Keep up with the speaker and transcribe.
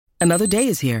Another day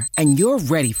is here, and you're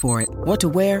ready for it. What to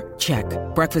wear? Check.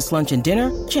 Breakfast, lunch, and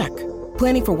dinner? Check.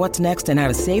 Planning for what's next and how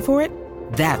to save for it?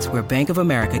 That's where Bank of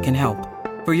America can help.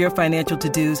 For your financial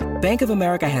to-dos, Bank of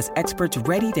America has experts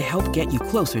ready to help get you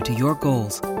closer to your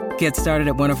goals. Get started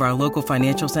at one of our local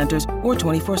financial centers or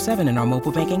 24/7 in our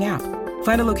mobile banking app.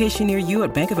 Find a location near you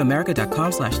at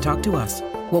bankofamerica.com/talktous.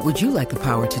 What would you like the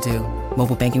power to do?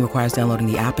 Mobile banking requires downloading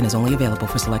the app and is only available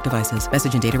for select devices.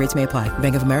 Message and data rates may apply.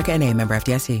 Bank of America N.A., member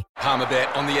FDIC.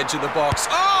 Palmerbet on the edge of the box.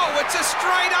 Oh, it's a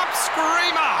straight-up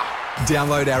screamer!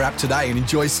 Download our app today and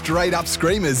enjoy straight-up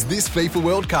screamers this FIFA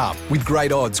World Cup with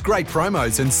great odds, great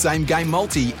promos and same-game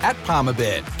multi at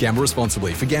Palmerbet. Gamble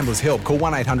responsibly. For Gamblers' Help, call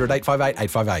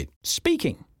 1-800-858-858.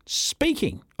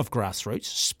 Speaking of grassroots,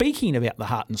 speaking about the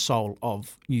heart and soul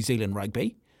of New Zealand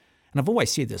rugby, and I've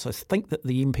always said this, I think that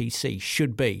the NPC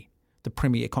should be the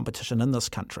premier competition in this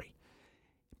country.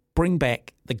 Bring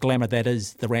back the glamour that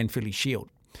is the Ranfurly Shield.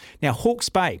 Now, Hawke's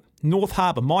Bay, North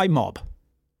Harbour, my mob.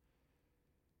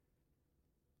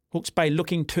 Hawke's Bay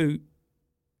looking to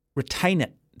retain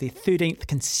it, their 13th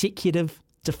consecutive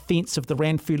defence of the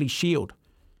Ranfurly Shield.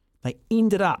 They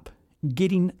ended up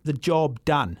getting the job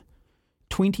done.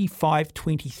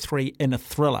 25-23 in a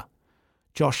thriller.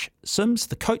 Josh Syms,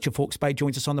 the coach of Hawke's Bay,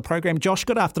 joins us on the program. Josh,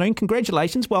 good afternoon.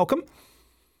 Congratulations. Welcome.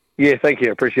 Yeah, thank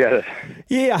you. Appreciate it.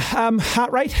 Yeah,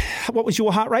 heart rate. What was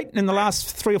your heart rate in the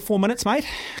last 3 or 4 minutes, mate?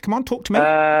 Come on, talk to me.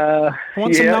 I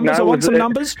want some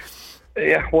numbers.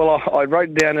 Yeah, well, I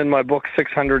wrote down in my book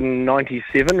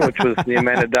 697, which was the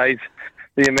amount of days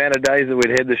that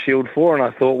we'd had the Shield for, and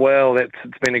I thought, well, it's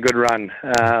been a good run.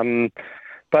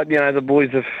 But the boys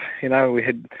have, we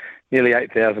had nearly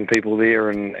 8,000 people there,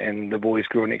 and the boys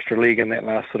grew an extra leg in that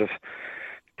last sort of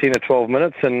 10 or 12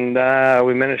 minutes, and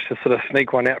we managed to sort of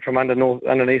sneak one out from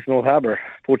underneath North Harbour,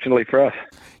 fortunately for us.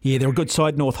 Yeah, they're a good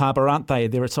side, North Harbour, aren't they?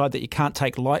 They're a side that you can't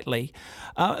take lightly.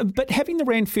 But having the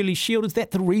Ranfurly Shield, is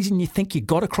that the reason you think you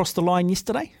got across the line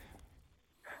yesterday?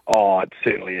 Oh, it's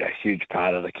certainly a huge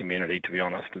part of the community, to be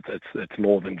honest. It's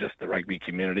more than just the rugby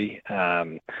community,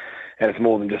 and it's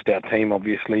more than just our team,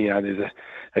 obviously. There's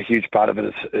a huge part of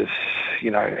it is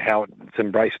how it's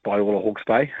embraced by all of Hawke's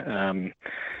Bay.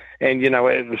 And,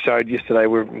 it showed yesterday,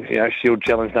 we're, Shield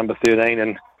Challenge number 13,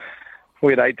 and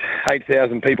we had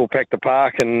 8,000 people pack the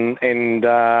park, and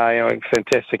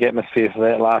fantastic atmosphere for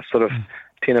that last sort of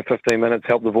 10 or 15 minutes,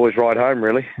 helped the boys ride home,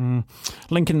 really.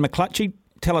 Lincoln McClutchy,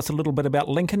 tell us a little bit about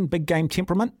Lincoln, big game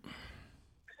temperament.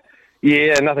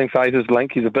 Yeah, nothing phases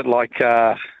Link. He's a bit like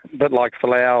Falau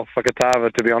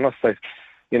Fakatava, to be honest.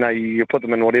 You put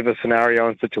them in whatever scenario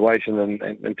and situation,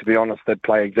 and to be honest, they'd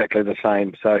play exactly the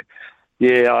same. So,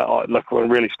 yeah, look, we're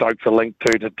really stoked for Link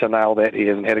too to nail that. He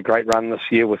hasn't had a great run this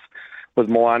year with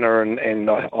Moana, and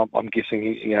I'm guessing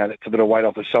it's a bit of weight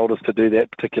off his shoulders to do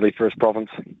that, particularly for his province.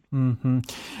 Mm-hmm.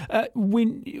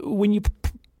 When you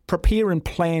prepare and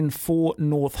plan for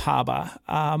North Harbour,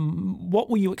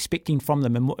 what were you expecting from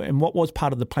them, and what was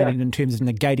part of the planning in terms of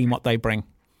negating what they bring?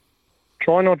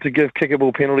 Try not to give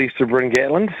kickable penalties to Bryn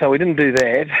Gatland, so we didn't do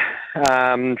that.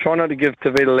 Try not to give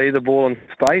Tavita Lee the ball in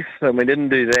space, and we didn't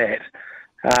do that.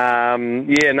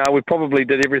 We probably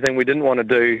did everything we didn't want to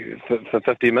do for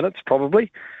 50 minutes,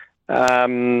 probably.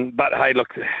 But hey,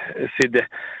 look, as I said,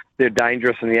 they're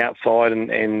dangerous on the outside,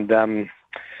 and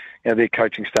their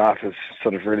coaching staff has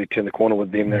sort of really turned the corner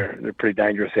with them. They're a pretty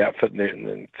dangerous outfit,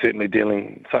 and certainly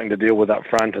something to deal with up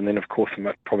front, and then of course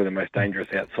probably the most dangerous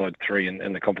outside three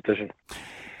in the competition.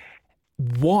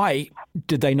 Why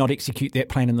did they not execute that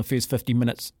plan in the first 50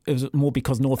 minutes? Is it more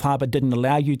because North Harbour didn't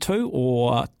allow you to,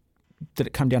 or did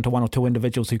it come down to one or two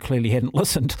individuals who clearly hadn't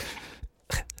listened?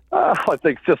 I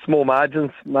think it's just small margins,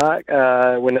 Mark.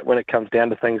 When it comes down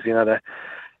to things,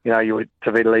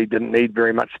 Tavita Lee didn't need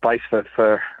very much space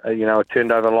for a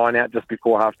turned over line out just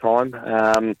before half time,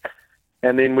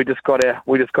 and then we just got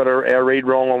our read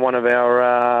wrong on one of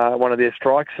their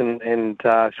strikes, and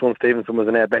Sean Stevenson was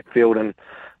in our backfield, and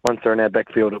once they're in our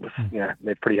backfield, it was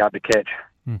they're pretty hard to catch.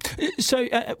 So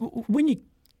when you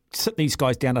sit these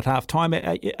guys down at half time,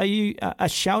 are you a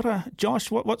shouter,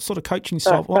 Josh? What sort of coaching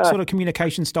style, what sort of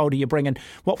communication style do you bring, and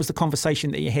what was the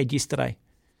conversation that you had yesterday?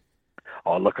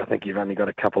 Oh, look, I think you've only got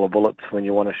a couple of bullets when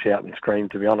you want to shout and scream,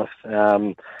 to be honest.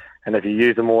 And if you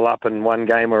use them all up in one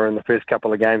game or in the first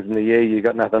couple of games in the year, you've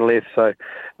got nothing left. So,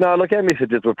 no, look, our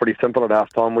messages were pretty simple at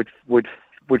half time. We'd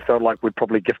felt like we'd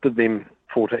probably gifted them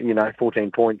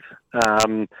 14 points.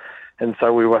 And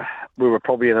so we were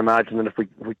probably in a margin that if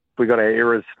we got our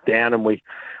errors down and we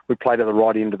played at the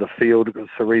right end of the field, it was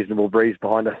a reasonable breeze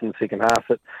behind us in the second half,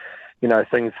 that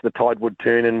the tide would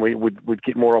turn and we'd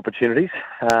get more opportunities.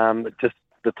 It just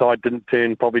the tide didn't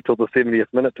turn probably till the 70th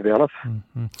minute, to be honest.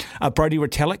 Mm-hmm. Brodie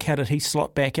Retallick, how did he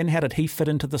slot back in? How did he fit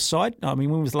into the side? I mean,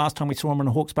 when was the last time we saw him in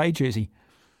a Hawke's Bay jersey?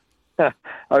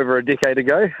 Over a decade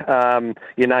ago.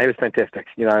 He was fantastic.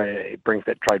 He brings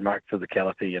that trademark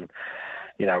physicality and,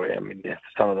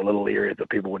 some of the little areas that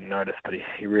people wouldn't notice, but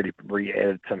he really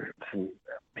added some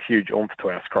huge oomph to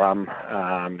our scrum,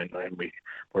 and we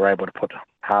were able to put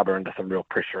Harbour into some real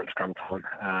pressure in scrum time.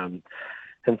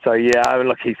 And so,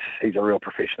 look, he's a real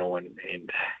professional, and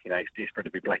he's desperate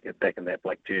to be back in that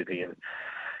black jersey, and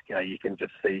you can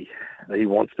just see that he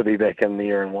wants to be back in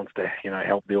there and wants to,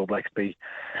 help the All Blacks be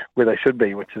where they should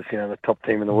be, which is, the top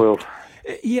team in the world.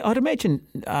 Yeah, I'd imagine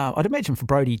for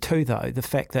Brodie too, though, the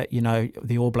fact that,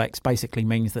 the All Blacks basically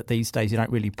means that these days you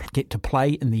don't really get to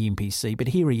play in the NPC, but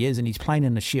here he is and he's playing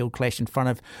in a Shield clash in front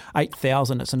of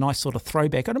 8,000. It's a nice sort of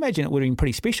throwback. I'd imagine it would have been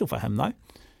pretty special for him, though.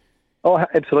 Oh,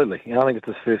 absolutely. I think it's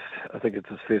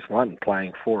his first one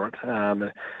playing for it,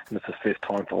 and it's his first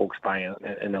time for Hawke's Bay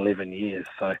in 11 years.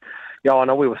 So, I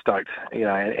know we were stoked.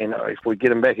 And if we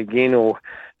get him back again, or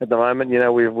at the moment,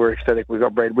 we're ecstatic. We've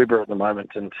got Brad Weber at the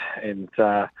moment, and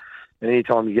any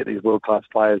time you get these world class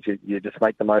players, you just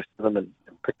make the most of them and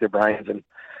pick their brains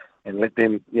and let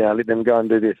them go and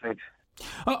do their thing.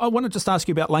 I want to just ask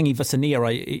you about Langi Visalia.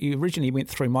 He originally went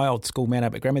through my old school Mount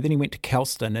Albert Grammar, then he went to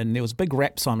Kelston, and there was big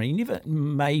raps on him. He never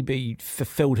maybe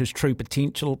fulfilled his true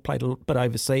potential, played a bit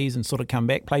overseas and sort of come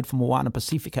back, played for Moana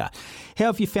Pacifica. How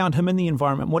have you found him in the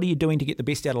environment? What are you doing to get the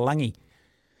best out of Langi?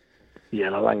 Yeah,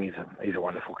 Langi's he's a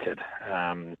wonderful kid.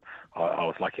 I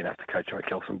was lucky enough to coach him at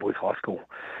Kelston Boys High School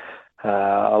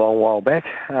a long while back,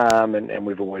 and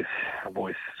we've always,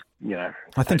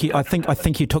 I think you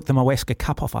took the Moaska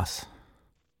Cup off us.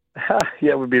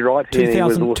 Yeah, would be right.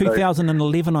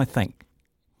 2011, I think.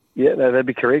 Yeah, no, that'd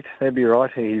be correct. That'd be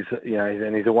right. He's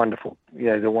he's a wonderful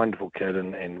kid,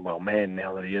 and man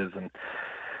now that he is, and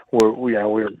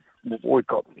we've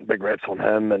got big raps on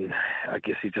him, and I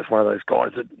guess he's just one of those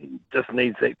guys that just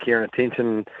needs that care and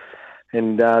attention,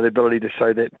 and the ability to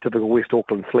show that typical West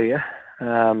Auckland flair.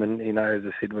 And as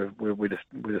I said, we're just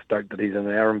stoked that he's in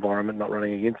our environment, not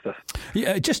running against us.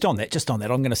 Yeah, just on that,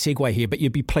 I'm going to segue here, but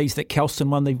you'd be pleased that Kelston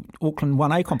won the Auckland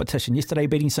 1A competition yesterday,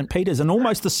 beating St Peter's, and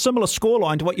almost a similar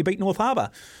scoreline to what you beat North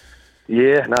Harbour.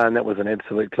 Yeah, no, and that was an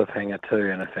absolute cliffhanger too,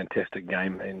 and a fantastic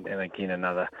game, and again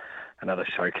another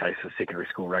showcase of secondary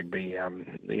school rugby.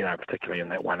 Particularly in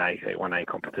that 1A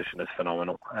competition is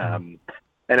phenomenal.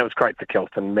 And it was great for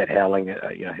Kelston. Matt Howling,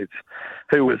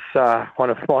 who was one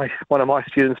of my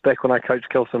students back when I coached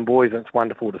Kelston boys, and it's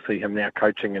wonderful to see him now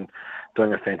coaching and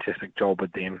doing a fantastic job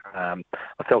with them. I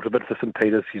felt a bit for St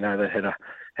Peter's. They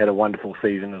had a wonderful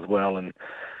season as well, and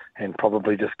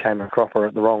probably just came a cropper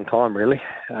at the wrong time, really.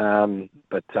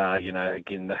 But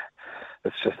again,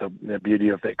 it's just the beauty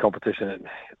of that competition. It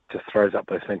just throws up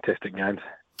those fantastic games.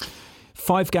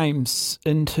 5 games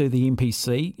into the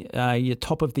NPC, you're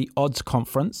top of the odds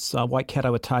conference,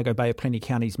 Waikato, Otago, Bay of Plenty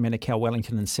Counties, Manukau,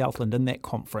 Wellington and Southland in that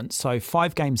conference. So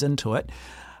 5 games into it.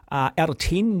 Out of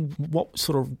 10, what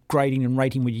sort of grading and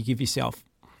rating would you give yourself?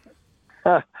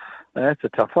 That's a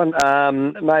tough one.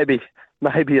 Maybe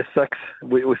a 6.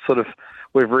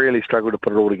 We've really struggled to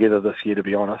put it all together this year, to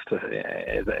be honest.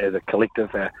 As a collective,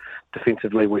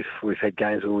 defensively, we've had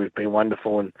games where we've been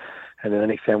wonderful, and then the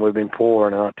next game we've been poor.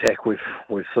 And our attack, we've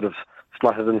sort of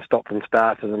spluttered and stopped and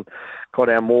started, and got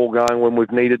our maul going when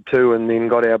we've needed to, and then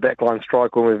got our backline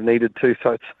strike when we've needed to.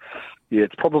 So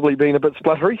it's probably been a bit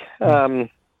spluttery,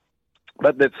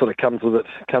 but that sort of comes with it.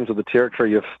 Comes with the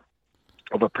territory of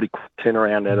a pretty quick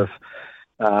turnaround out of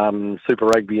Super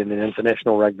Rugby and then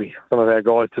international rugby. Some of our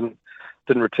guys didn't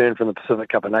return from the Pacific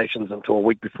Cup of Nations until a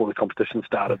week before the competition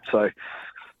started. So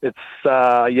it's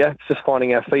just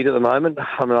finding our feet at the moment.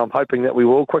 I mean, I'm hoping that we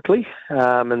will quickly,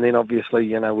 and then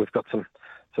obviously we've got some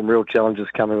real challenges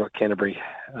coming with Canterbury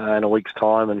in a week's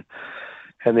time, and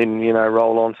then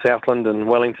roll on Southland and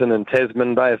Wellington and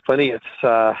Tasman, Bay of Plenty. It's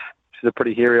a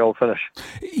pretty hairy old finish.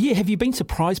 Yeah, have you been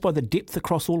surprised by the depth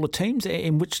across all the teams,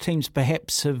 and which teams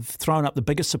perhaps have thrown up the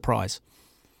biggest surprise?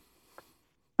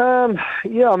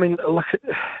 Yeah, I mean, look,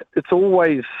 it's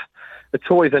always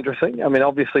interesting. I mean,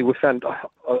 obviously we found,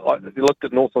 I looked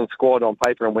at Northland's squad on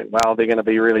paper and went, wow, they're going to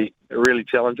be really, really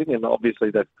challenging, and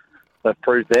obviously they've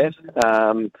proved that.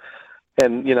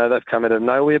 And they've come out of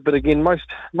nowhere. But again, most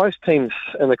teams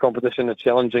in the competition are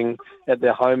challenging at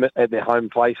their home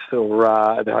place, or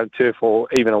at their home turf, or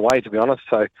even away, to be honest.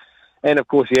 So, and of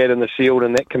course you add in the Shield,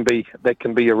 and that can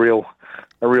be a real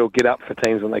get up for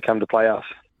teams when they come to play us.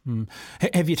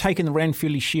 Have you taken the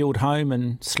Ranfurly Shield home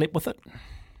and slept with it?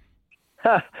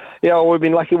 Yeah, well, we've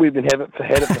been lucky. We've had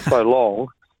it for so long.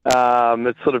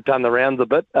 It's sort of done the rounds a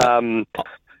bit.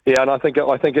 Yeah, and I think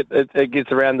it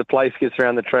gets around the place, gets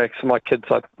around the tracks. My kids,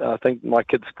 I think my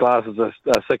kids' classes are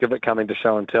sick of it coming to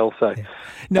show and tell. So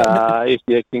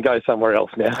you can go somewhere else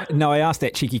now. No, I asked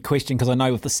that cheeky question because I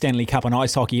know with the Stanley Cup and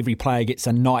ice hockey, every player gets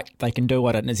a night they can do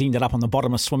it, and it's ended up on the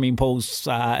bottom of swimming pools.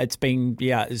 It's been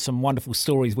some wonderful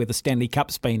stories where the Stanley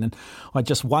Cup's been, and I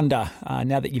just wonder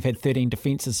now that you've had 13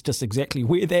 defences, just exactly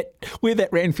where that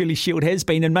Ranfurly Shield has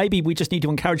been, and maybe we just need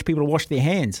to encourage people to wash their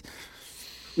hands.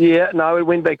 Yeah, no, we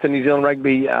went back to New Zealand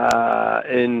Rugby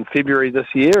in February this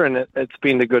year, and it's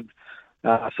been a good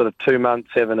sort of 2 months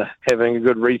having a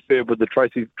good refurb with the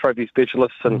trophy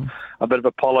specialists and a bit of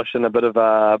a polish and a bit of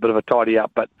a tidy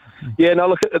up. But yeah, no,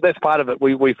 look, that's part of it.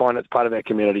 We find it's part of our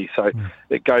community, so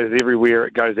it goes everywhere.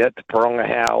 It goes out to Paronga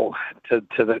How, to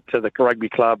the rugby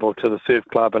club or to the surf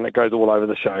club, and it goes all over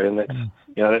the show. And that's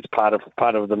that's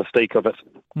part of the mystique of it.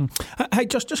 Hey,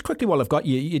 just quickly while I've got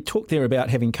you, you talked there about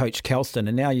having coached Kelston,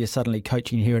 and now you're suddenly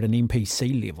coaching here at an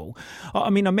NPC level. I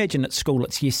mean, I imagine at school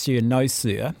it's yes sir, no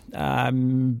sir.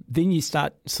 Then you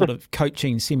start sort of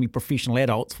coaching semi-professional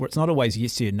adults where it's not always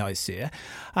yes sir, no sir.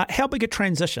 How big a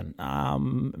transition,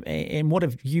 and what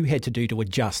have you had to do to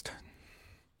adjust?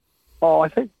 Oh, I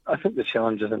think the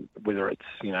challenge isn't whether it's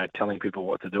telling people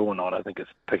what to do or not. I think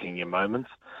it's picking your moments.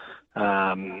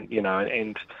 And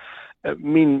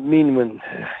men when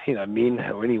men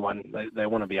or anyone, they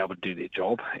want to be able to do their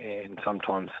job, and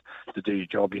sometimes to do your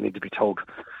job you need to be told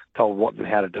what and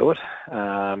how to do it.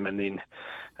 And then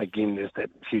again, there's that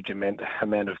huge amount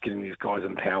of getting these guys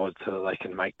empowered so that they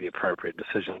can make the appropriate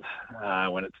decisions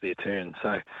when it's their turn.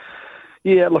 So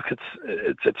yeah, look,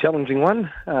 it's a challenging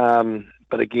one,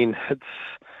 but again, it's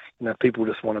people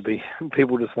just want to be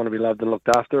loved and looked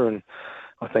after. And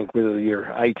I think whether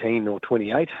you're 18 or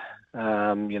 28,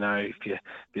 if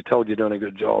you're told you're doing a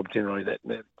good job, generally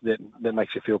that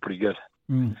makes you feel pretty good.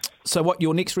 So what,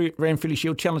 your next Ranfurly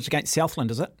Shield challenge against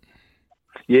Southland, is it?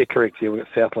 Yeah, correct. Yeah, we've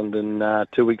got Southland in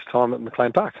 2 weeks' time at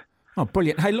McLean Park. Oh,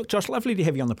 brilliant. Hey, look, Josh, lovely to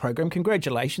have you on the program.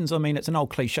 Congratulations. I mean, it's an old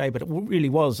cliche, but it really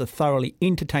was a thoroughly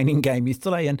entertaining game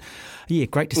yesterday. And, yeah,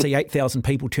 great to see 8,000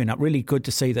 people turn up. Really good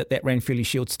to see that Ranfurly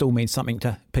Shield still means something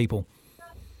to people.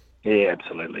 Yeah,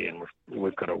 absolutely. And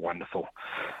we've got a wonderful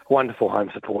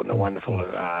home support and a wonderful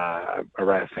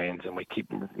array of fans. And we keep,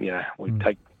 we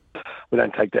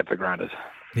don't take that for granted.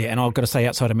 Yeah, and I've got to say,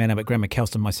 outside of Manor, Grammar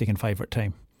Kelston, my second favourite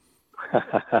team.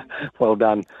 Well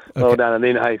done. Okay. Well done. And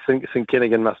then, hey, St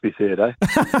Kennigan must be third, eh?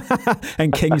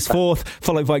 And King's fourth,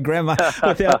 followed by Grammar.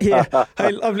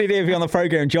 Hey, lovely to have you on the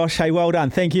program, Josh. Hey, well done.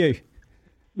 Thank you.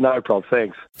 No problem,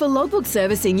 thanks. For logbook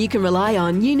servicing you can rely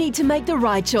on, you need to make the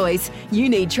right choice. You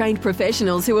need trained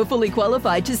professionals who are fully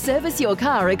qualified to service your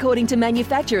car according to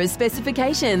manufacturer's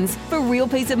specifications. For real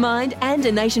peace of mind and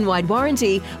a nationwide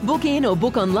warranty, book in or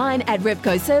book online at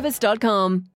repcoservice.com.